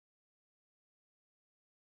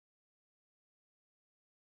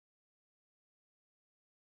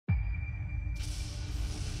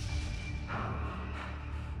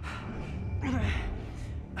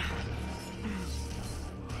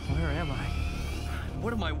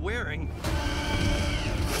What am I wearing?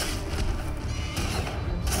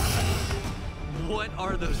 What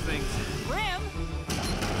are those things? Rim!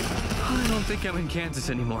 I don't think I'm in Kansas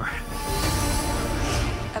anymore.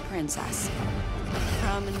 A princess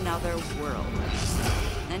from another world,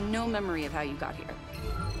 and no memory of how you got here.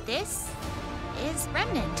 This is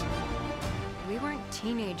Remnant. We weren't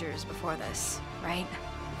teenagers before this, right?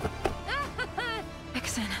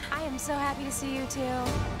 Vixen. I am so happy to see you too.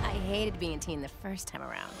 I hated being a teen the first time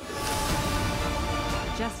around.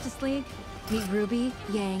 Justice League, meet Rwby,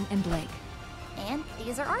 Yang, and Blake. And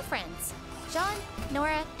these are our friends, John,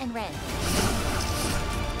 Nora, and Ren.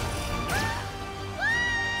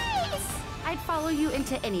 Weiss! I'd follow you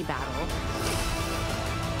into any battle.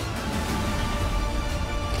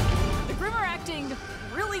 The Grimm are acting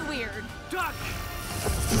really weird. Duck!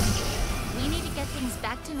 We need to get things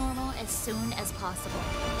back to normal as soon as possible.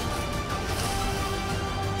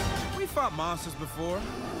 We fought monsters before.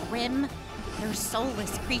 Grimm, they're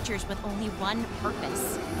soulless creatures with only one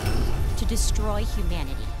purpose: to destroy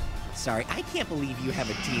humanity. Sorry, I can't believe you have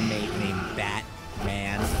a teammate named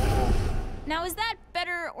Batman. Now, is that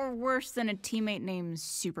better or worse than a teammate named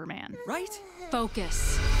Superman? Right?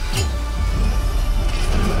 Focus.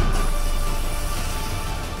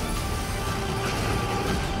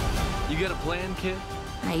 You got a plan, kid?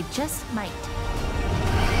 I just might.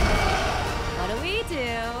 What do we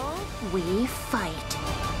do? We fight.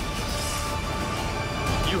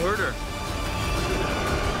 You heard her.